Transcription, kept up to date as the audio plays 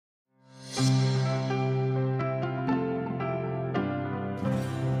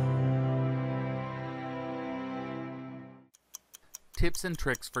Tips and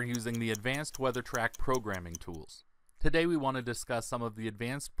tricks for using the advanced WeatherTRAK programming tools. Today we want to discuss some of the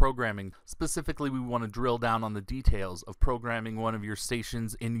advanced programming. Specifically, we want to drill down on the details of programming one of your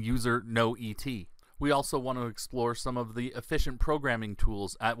stations in user no ET. We also want to explore some of the efficient programming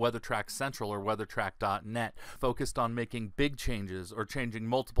tools at WeatherTRAK Central or WeatherTRAK.net, focused on making big changes or changing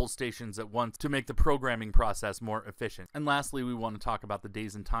multiple stations at once to make the programming process more efficient. And lastly, we want to talk about the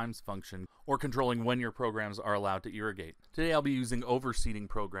days and times function, or controlling when your programs are allowed to irrigate. Today I'll be using overseeding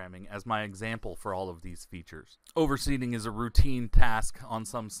programming as my example for all of these features. Overseeding is a routine task on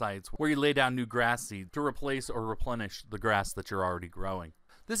some sites where you lay down new grass seed to replace or replenish the grass that you're already growing.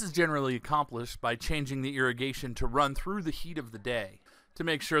 This is generally accomplished by changing the irrigation to run through the heat of the day to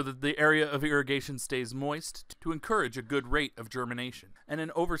make sure that the area of irrigation stays moist to encourage a good rate of germination. And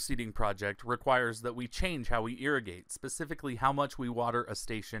an overseeding project requires that we change how we irrigate, specifically how much we water a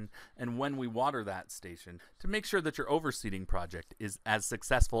station and when we water that station, to make sure that your overseeding project is as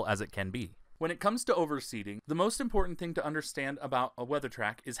successful as it can be. When it comes to overseeding, the most important thing to understand about a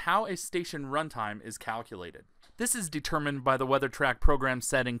WeatherTRAK is how a station runtime is calculated. This is determined by the WeatherTRAK program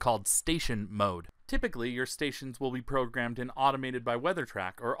setting called Station Mode. Typically, your stations will be programmed in Automated by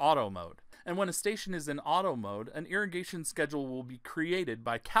WeatherTRAK or Auto Mode. And when a station is in Auto Mode, an irrigation schedule will be created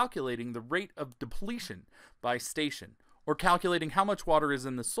by calculating the rate of depletion by station, or calculating how much water is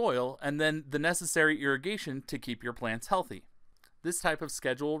in the soil and then the necessary irrigation to keep your plants healthy. This type of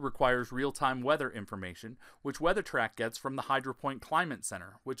schedule requires real-time weather information, which WeatherTRAK gets from the HydroPoint Climate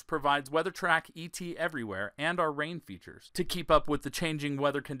Center, which provides WeatherTRAK ET Everywhere and our rain features to keep up with the changing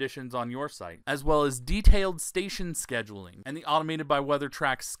weather conditions on your site, as well as detailed station scheduling. And the Automated by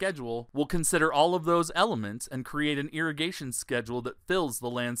WeatherTRAK schedule will consider all of those elements and create an irrigation schedule that fills the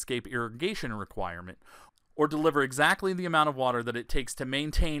landscape irrigation requirement, or deliver exactly the amount of water that it takes to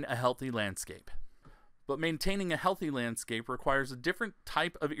maintain a healthy landscape. But maintaining a healthy landscape requires a different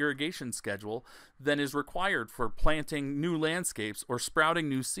type of irrigation schedule than is required for planting new landscapes or sprouting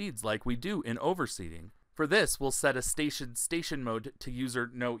new seeds like we do in overseeding. For this, we'll set a station mode to user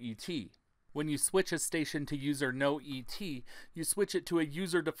no ET. When you switch a station to user no ET, you switch it to a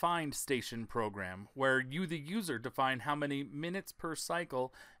user-defined station program, where you, the user, define how many minutes per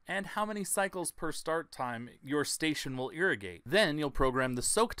cycle and how many cycles per start time your station will irrigate. Then you'll program the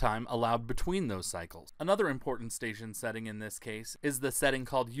soak time allowed between those cycles. Another important station setting in this case is the setting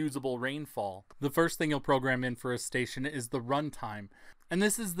called Usable Rainfall. The first thing you'll program in for a station is the runtime. And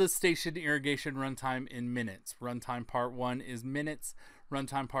this is the station irrigation runtime in minutes. Runtime part 1 is minutes.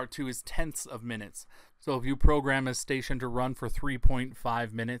 Runtime part 2 is tenths of minutes. So if you program a station to run for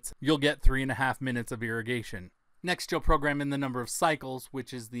 3.5 minutes, you'll get 3.5 minutes of irrigation. Next, you'll program in the number of cycles,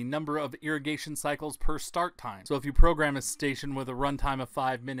 which is the number of irrigation cycles per start time. So if you program a station with a runtime of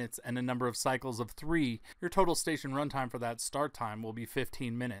 5 minutes and a number of cycles of 3, your total station runtime for that start time will be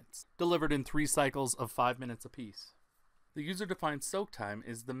 15 minutes, delivered in 3 cycles of 5 minutes apiece. The user-defined soak time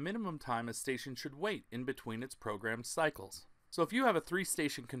is the minimum time a station should wait in between its programmed cycles. So if you have a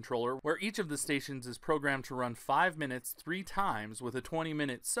 3-station controller where each of the stations is programmed to run 5 minutes 3 times with a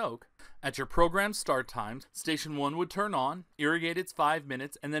 20-minute soak, at your programmed start time, Station 1 would turn on, irrigate its 5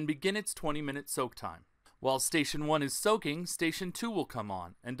 minutes, and then begin its 20-minute soak time. While Station 1 is soaking, Station 2 will come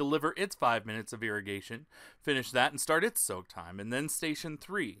on and deliver its 5 minutes of irrigation, finish that and start its soak time, and then Station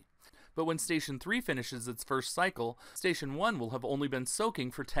 3. But when Station 3 finishes its first cycle, Station 1 will have only been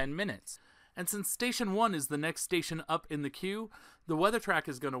soaking for 10 minutes. And since Station 1 is the next station up in the queue, the WeatherTRAK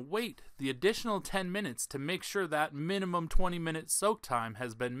is going to wait the additional 10 minutes to make sure that minimum 20-minute soak time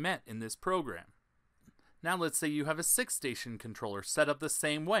has been met in this program. Now let's say you have a 6-station controller set up the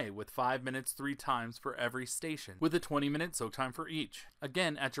same way with 5 minutes 3 times for every station, with a 20-minute soak time for each.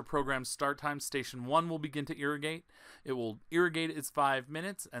 Again, at your program's start time, Station 1 will begin to irrigate. It will irrigate its 5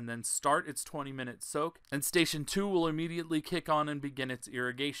 minutes and then start its 20-minute soak, and Station 2 will immediately kick on and begin its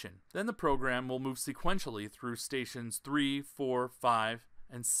irrigation. Then the program will move sequentially through stations 3, 4, 5,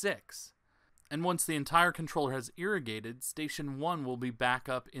 and 6. And once the entire controller has irrigated, Station 1 will be back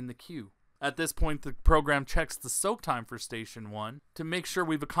up in the queue. At this point, the program checks the soak time for Station 1 to make sure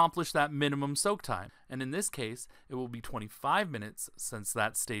we've accomplished that minimum soak time. And in this case, it will be 25 minutes since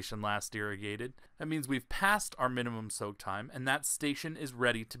that station last irrigated. That means we've passed our minimum soak time, and that station is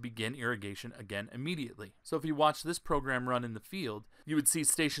ready to begin irrigation again immediately. So if you watch this program run in the field, you would see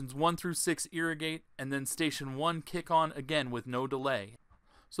stations 1 through 6 irrigate, and then Station 1 kick on again with no delay.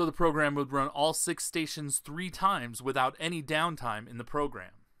 So the program would run all 6 stations 3 times without any downtime in the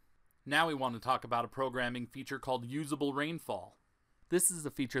program. Now we want to talk about a programming feature called Usable Rainfall. This is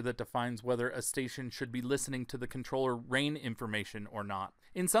a feature that defines whether a station should be listening to the controller rain information or not.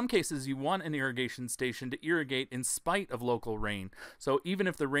 In some cases, you want an irrigation station to irrigate in spite of local rain. So even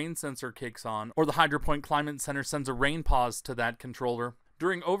if the rain sensor kicks on, or the HydroPoint Climate Center sends a rain pause to that controller,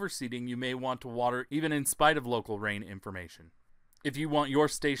 during overseeding you may want to water even in spite of local rain information. If you want your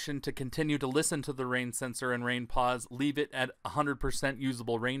station to continue to listen to the rain sensor and rain pause, leave it at 100%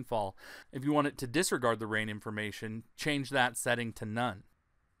 usable rainfall. If you want it to disregard the rain information, change that setting to none.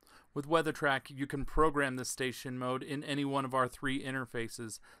 With WeatherTRAK, you can program the station mode in any one of our 3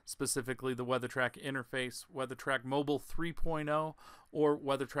 interfaces, specifically the WeatherTRAK interface, WeatherTRAK Mobile 3.0, or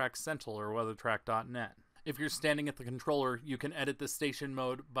WeatherTRAK Central or WeatherTRAK.net. If you're standing at the controller, you can edit the station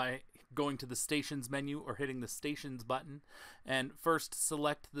mode by going to the Stations menu or hitting the Stations button, and first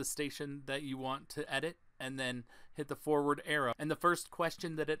select the station that you want to edit, and then hit the forward arrow. And the first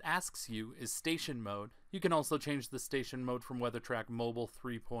question that it asks you is station mode. You can also change the station mode from WeatherTRAK Mobile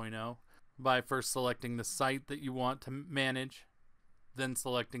 3.0 by first selecting the site that you want to manage, then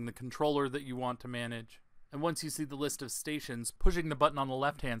selecting the controller that you want to manage. And once you see the list of stations, pushing the button on the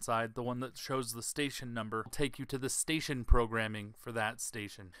left-hand side, the one that shows the station number, will take you to the station programming for that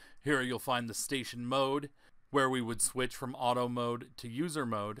station. Here you'll find the station mode, where we would switch from auto mode to user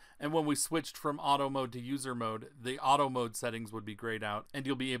mode. And when we switched from auto mode to user mode, the auto mode settings would be grayed out, and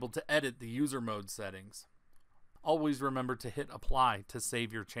you'll be able to edit the user mode settings. Always remember to hit apply to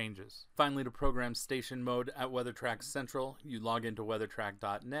save your changes. Finally, to program station mode at WeatherTRAK Central, you log into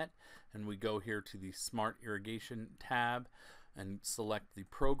WeatherTRAK.net, and we go here to the Smart Irrigation tab and select the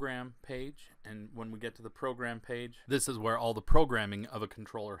program page. And when we get to the program page, this is where all the programming of a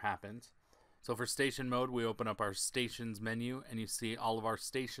controller happens. So for station mode, we open up our stations menu, and you see all of our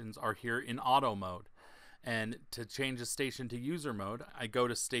stations are here in auto mode. And to change a station to user mode, I go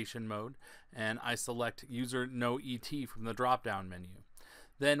to station mode and I select user no ET from the drop down menu.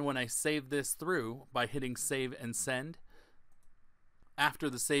 Then when I save this through by hitting save and send, after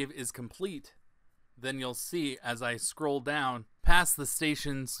the save is complete, then you'll see as I scroll down past the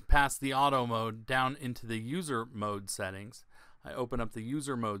stations, past the auto mode, down into the user mode settings, I open up the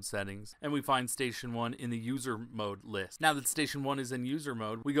user mode settings, and we find station 1 in the user mode list. Now that station 1 is in user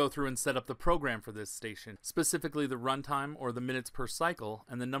mode, we go through and set up the program for this station, specifically the runtime or the minutes per cycle,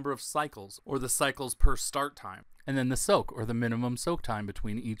 and the number of cycles or the cycles per start time, and then the soak or the minimum soak time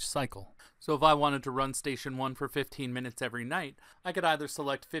between each cycle. So if I wanted to run station 1 for 15 minutes every night, I could either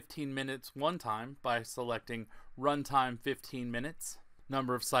select 15 minutes one time by selecting runtime 15 minutes,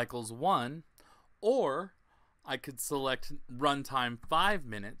 number of cycles 1, or I could select runtime 5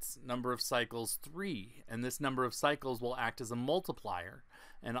 minutes, number of cycles 3, and this number of cycles will act as a multiplier,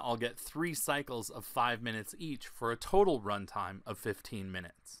 and I'll get 3 cycles of 5 minutes each for a total runtime of 15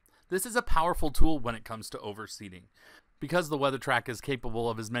 minutes. This is a powerful tool when it comes to overseeding. Because the WeatherTRAK is capable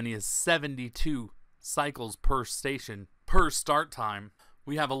of as many as 72 cycles per station per start time,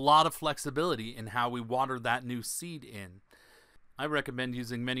 we have a lot of flexibility in how we water that new seed in. I recommend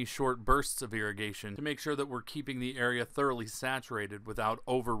using many short bursts of irrigation to make sure that we're keeping the area thoroughly saturated without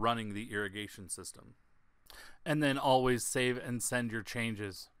overrunning the irrigation system. And then always save and send your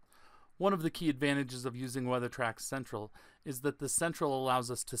changes. One of the key advantages of using WeatherTRAK Central is that the Central allows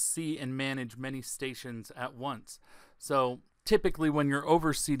us to see and manage many stations at once. So typically when you're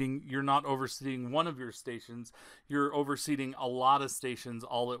overseeding, you're not overseeding one of your stations, you're overseeding a lot of stations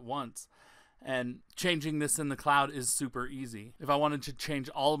all at once. And changing this in the cloud is super easy. If I wanted to change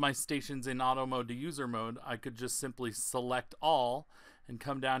all of my stations in auto mode to user mode, I could just simply select all and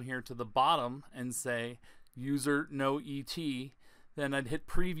come down here to the bottom and say user no ET. Then I'd hit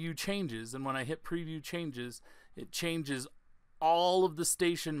preview changes, and when I hit preview changes, it changes all of the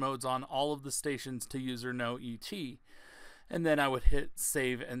station modes on all of the stations to user no ET. And then I would hit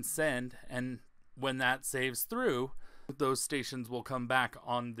save and send, and when that saves through, those stations will come back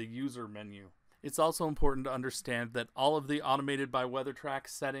on the user menu. It's also important to understand that all of the automated by WeatherTRAK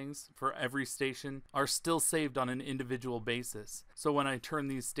settings for every station are still saved on an individual basis. So when I turn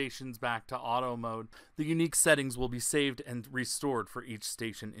these stations back to auto mode, the unique settings will be saved and restored for each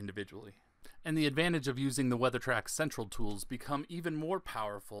station individually. And the advantage of using the WeatherTRAK Central tools become even more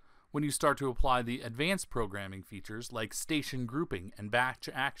powerful when you start to apply the advanced programming features like station grouping and batch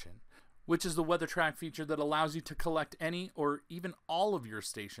action, which is the WeatherTRAK feature that allows you to collect any or even all of your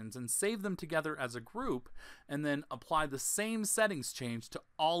stations and save them together as a group, and then apply the same settings change to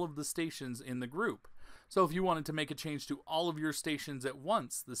all of the stations in the group. So if you wanted to make a change to all of your stations at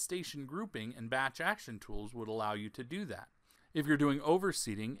once, the station grouping and batch action tools would allow you to do that. If you're doing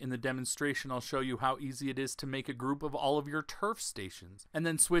overseeding, in the demonstration I'll show you how easy it is to make a group of all of your turf stations, and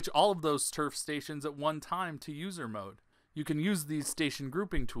then switch all of those turf stations at one time to user mode. You can use these station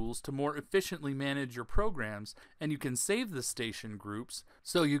grouping tools to more efficiently manage your programs, and you can save the station groups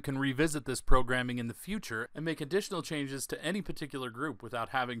so you can revisit this programming in the future and make additional changes to any particular group without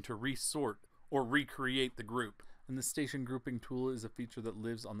having to resort or recreate the group. And the station grouping tool is a feature that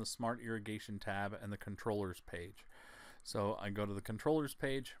lives on the Smart Irrigation tab and the Controllers page. So I go to the Controllers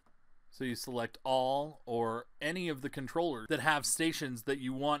page. So you select all or any of the controllers that have stations that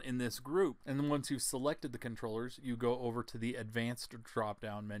you want in this group. And then once you've selected the controllers, you go over to the Advanced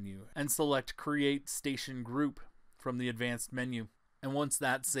drop-down menu and select Create Station Group from the Advanced menu. And once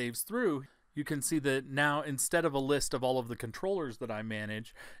that saves through, you can see that now instead of a list of all of the controllers that I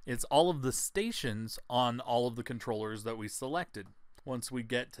manage, it's all of the stations on all of the controllers that we selected. Once we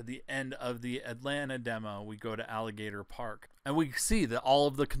get to the end of the Atlanta demo, we go to Alligator Park. And we see that all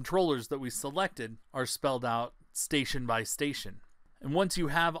of the controllers that we selected are spelled out station by station. And once you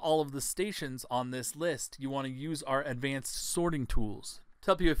have all of the stations on this list, you want to use our advanced sorting tools to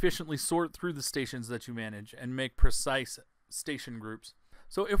help you efficiently sort through the stations that you manage and make precise station groups.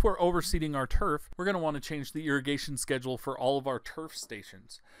 So if we're overseeding our turf, we're going to want to change the irrigation schedule for all of our turf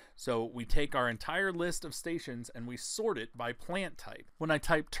stations. So we take our entire list of stations and we sort it by plant type. When I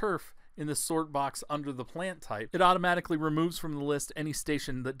type turf in the sort box under the plant type, it automatically removes from the list any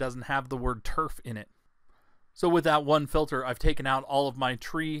station that doesn't have the word turf in it. So with that one filter, I've taken out all of my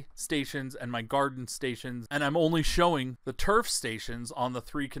tree stations and my garden stations, and I'm only showing the turf stations on the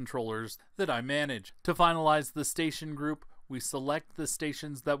 3 controllers that I manage. To finalize the station group, we select the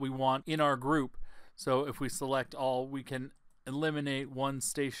stations that we want in our group. So if we select all, we can eliminate one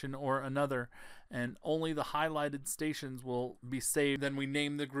station or another, and only the highlighted stations will be saved. Then we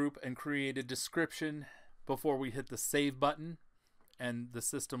name the group and create a description before we hit the save button, and the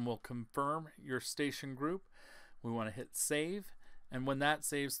system will confirm your station group. We want to hit save, and when that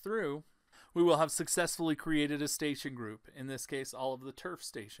saves through, we will have successfully created a station group, in this case all of the turf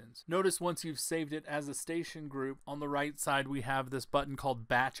stations. Notice once you've saved it as a station group, on the right side we have this button called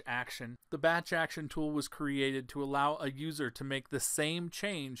Batch Action. The Batch Action tool was created to allow a user to make the same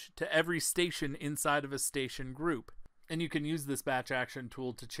change to every station inside of a station group. And you can use this Batch Action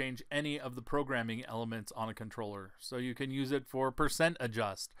tool to change any of the programming elements on a controller. So you can use it for percent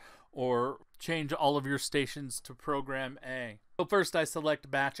adjust or change all of your stations to program A. So first I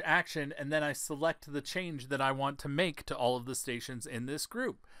select Batch Action, and then I select the change that I want to make to all of the stations in this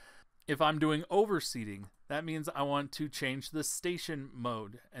group. If I'm doing overseeding, that means I want to change the station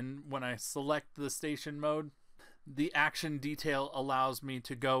mode. And when I select the station mode, the action detail allows me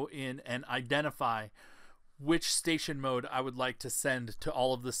to go in and identify which station mode I would like to send to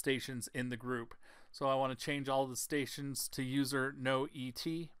all of the stations in the group. So I want to change all the stations to user no ET,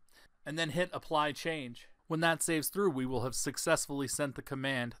 and then hit apply change. When that saves through, we will have successfully sent the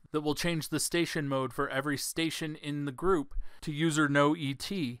command that will change the station mode for every station in the group to user no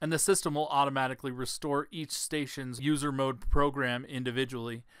ET, and the system will automatically restore each station's user mode program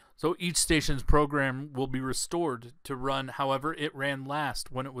individually. So each station's program will be restored to run however it ran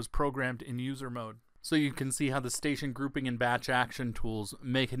last when it was programmed in user mode. So you can see how the station grouping and batch action tools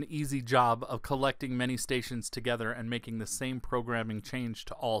make an easy job of collecting many stations together and making the same programming change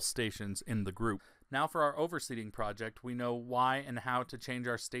to all stations in the group. Now for our overseeding project, we know why and how to change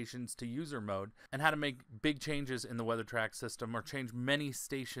our stations to user mode and how to make big changes in the WeatherTRAK system or change many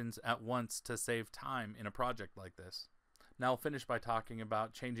stations at once to save time in a project like this. Now I'll finish by talking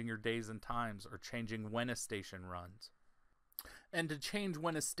about changing your days and times or changing when a station runs. And to change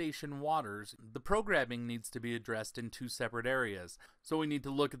when a station waters, the programming needs to be addressed in two separate areas. So we need to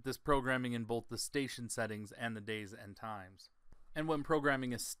look at this programming in both the station settings and the days and times. And when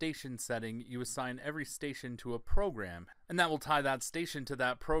programming a station setting, you assign every station to a program, and that will tie that station to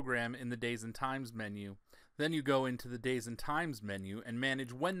that program in the days and times menu. Then you go into the days and times menu and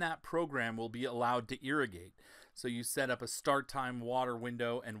manage when that program will be allowed to irrigate. So you set up a start time water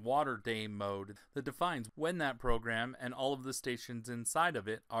window and water day mode that defines when that program and all of the stations inside of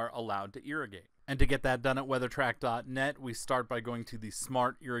it are allowed to irrigate. And to get that done at WeatherTRAK.net, we start by going to the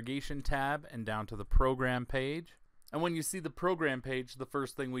Smart Irrigation tab and down to the Program page. And when you see the Program page, the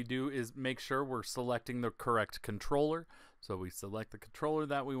first thing we do is make sure we're selecting the correct controller. So we select the controller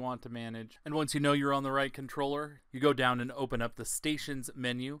that we want to manage. And once you know you're on the right controller, you go down and open up the Stations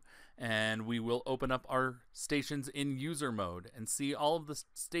menu, and we will open up our stations in user mode and see all of the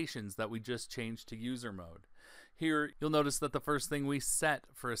stations that we just changed to user mode. Here, you'll notice that the first thing we set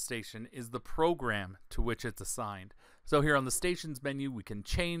for a station is the program to which it's assigned. So here on the Stations menu, we can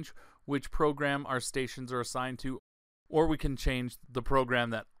change which program our stations are assigned to, or we can change the program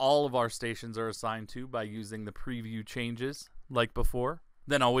that all of our stations are assigned to by using the preview changes like before.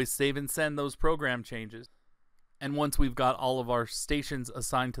 Then always save and send those program changes. And once we've got all of our stations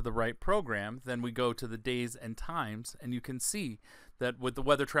assigned to the right program, then we go to the days and times, and you can see that with the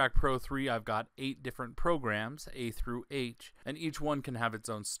WeatherTRAK Pro 3, I've got 8 different programs, A through H, and each one can have its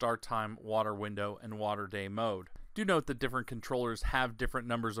own start time, water window, and water day mode. Do note that different controllers have different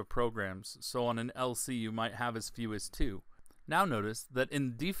numbers of programs, so on an LC you might have as few as 2. Now notice that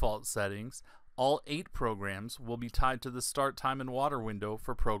in default settings, all 8 programs will be tied to the start time and water window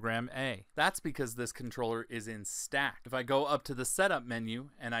for program A. That's because this controller is in stack. If I go up to the setup menu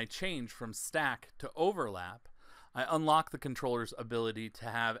and I change from stack to overlap, I unlock the controller's ability to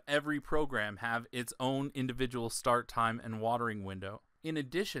have every program have its own individual start time and watering window. In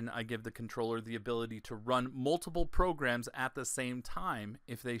addition, I give the controller the ability to run multiple programs at the same time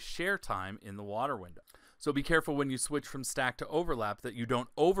if they share time in the water window. So be careful when you switch from stack to overlap that you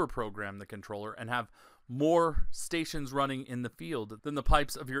don't overprogram the controller and have more stations running in the field than the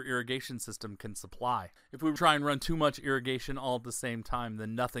pipes of your irrigation system can supply. If we try and run too much irrigation all at the same time,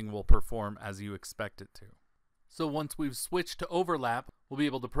 then nothing will perform as you expect it to. So once we've switched to overlap, we'll be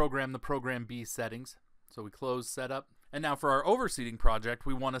able to program the program B settings. So we close setup. And now for our overseeding project,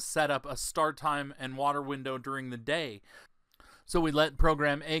 we want to set up a start time and water window during the day. So we let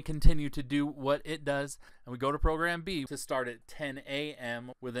program A continue to do what it does, and we go to program B to start at 10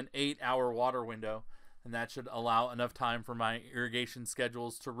 a.m. with an 8-hour water window. And that should allow enough time for my irrigation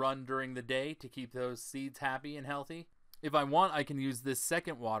schedules to run during the day to keep those seeds happy and healthy. If I want, I can use this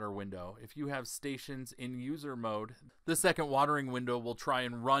second water window. If you have stations in user mode, the second watering window will try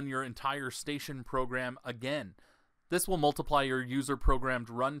and run your entire station program again. This will multiply your user programmed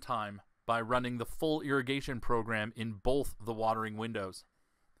runtime by running the full irrigation program in both the watering windows.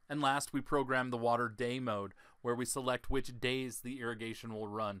 And last, we program the water day mode, where we select which days the irrigation will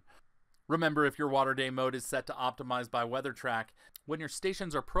run. Remember, if your water day mode is set to optimize by WeatherTRAK, when your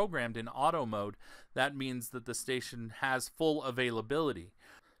stations are programmed in auto mode, that means that the station has full availability.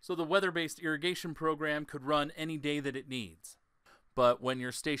 So the weather-based irrigation program could run any day that it needs. But when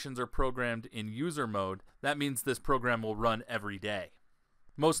your stations are programmed in user mode, that means this program will run every day.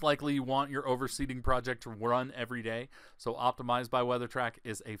 Most likely you want your overseeding project to run every day, so optimize by WeatherTRAK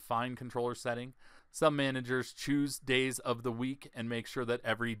is a fine controller setting. Some managers choose days of the week and make sure that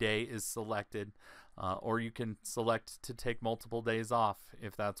every day is selected, or you can select to take multiple days off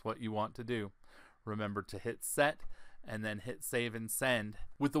if that's what you want to do. Remember to hit set and then hit save and send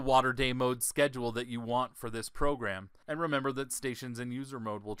with the water day mode schedule that you want for this program. And remember that stations in user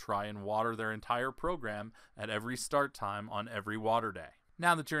mode will try and water their entire program at every start time on every water day.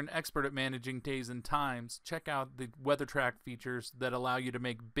 Now that you're an expert at managing days and times, check out the WeatherTRAK features that allow you to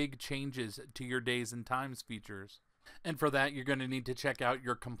make big changes to your days and times features. And for that, you're going to need to check out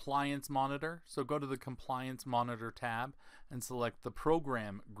your compliance monitor. So go to the compliance monitor tab and select the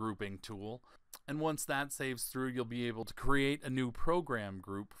program grouping tool. And once that saves through, you'll be able to create a new program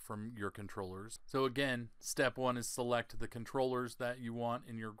group from your controllers. So again, step 1 is select the controllers that you want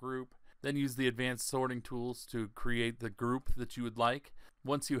in your group. Then use the advanced sorting tools to create the group that you would like.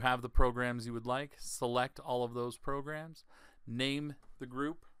 Once you have the programs you would like, select all of those programs, name the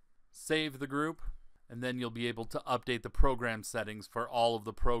group, save the group, and then you'll be able to update the program settings for all of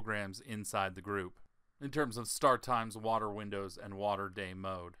the programs inside the group in terms of start times, water windows, and water day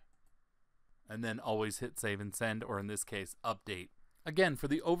mode. And then always hit save and send, or in this case, update. Again, for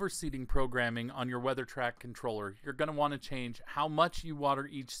the overseeding programming on your WeatherTRAK controller, you're going to want to change how much you water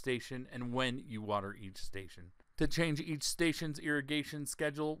each station and when you water each station. To change each station's irrigation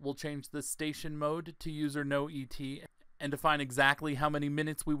schedule, we'll change the station mode to user no ET and define exactly how many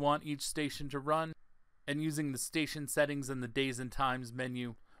minutes we want each station to run. And using the station settings in the days and times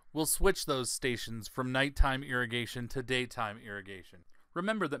menu, we'll switch those stations from nighttime irrigation to daytime irrigation.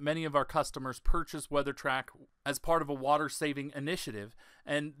 Remember that many of our customers purchase WeatherTRAK as part of a water-saving initiative,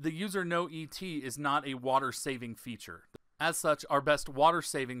 and the user no ET is not a water-saving feature. As such, our best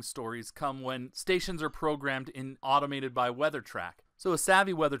water-saving stories come when stations are programmed in automated by WeatherTRAK. So a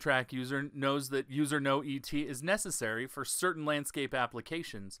savvy WeatherTRAK user knows that user no ET is necessary for certain landscape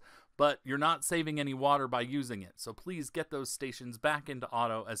applications, but you're not saving any water by using it, so please get those stations back into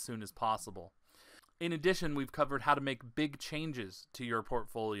auto as soon as possible. In addition, we've covered how to make big changes to your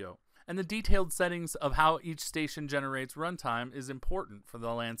portfolio. And the detailed settings of how each station generates runtime is important for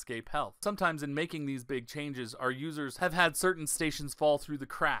the landscape health. Sometimes in making these big changes, our users have had certain stations fall through the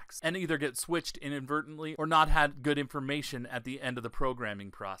cracks and either get switched inadvertently or not had good information at the end of the programming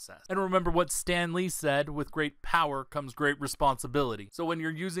process. And remember what Stan Lee said, with great power comes great responsibility. So when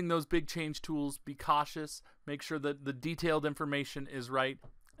you're using those big change tools, be cautious, make sure that the detailed information is right,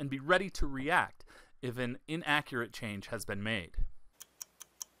 and be ready to react if an inaccurate change has been made.